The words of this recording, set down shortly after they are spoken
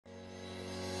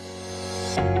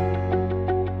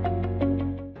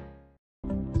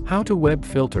How to web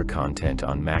filter content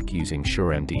on Mac using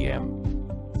SureMDM.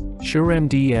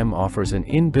 SureMDM offers an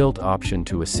inbuilt option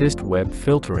to assist web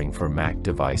filtering for Mac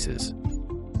devices.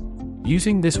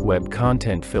 Using this web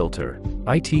content filter,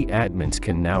 IT admins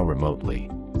can now remotely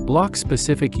block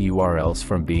specific URLs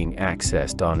from being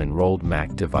accessed on enrolled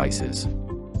Mac devices.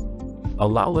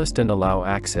 Allowlist and allow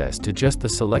access to just the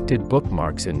selected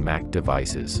bookmarks in Mac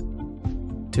devices.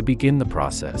 To begin the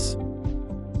process,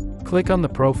 click on the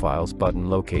Profiles button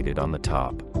located on the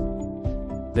top.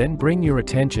 Then bring your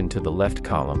attention to the left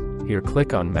column. Here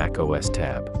click on macOS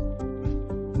tab.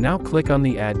 Now click on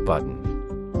the Add button.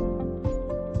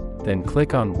 Then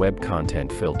click on Web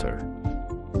Content Filter.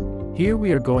 Here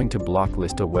we are going to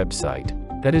blocklist a website.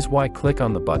 That is why click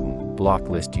on the button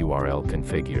Blocklist URL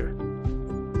Configure.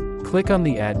 Click on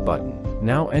the Add button.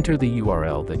 Now enter the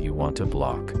URL that you want to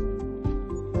block.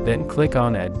 Then click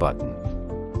on Add button.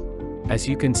 As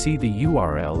you can see, the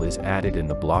URL is added in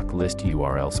the Blocklist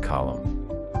URLs column.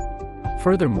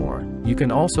 Furthermore, you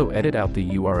can also edit out the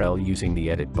URL using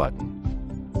the Edit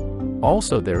button.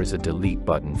 Also, there is a Delete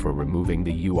button for removing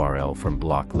the URL from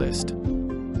Blocklist.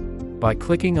 By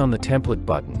clicking on the Template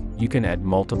button, you can add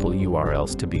multiple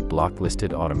URLs to be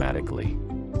blocklisted automatically.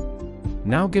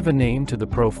 Now give a name to the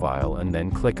profile and then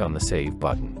click on the Save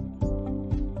button.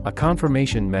 A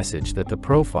confirmation message that the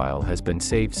profile has been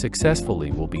saved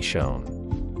successfully will be shown.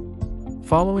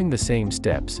 Following the same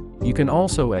steps, you can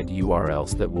also add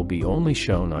URLs that will be only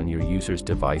shown on your user's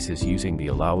devices using the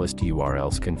Allowlist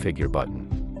URLs Configure button.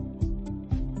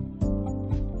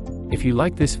 If you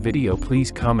like this video,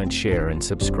 please comment, share and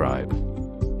subscribe.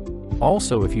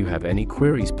 Also, if you have any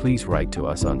queries, please write to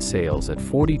us on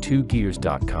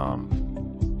sales@42gears.com.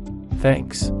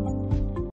 Thanks.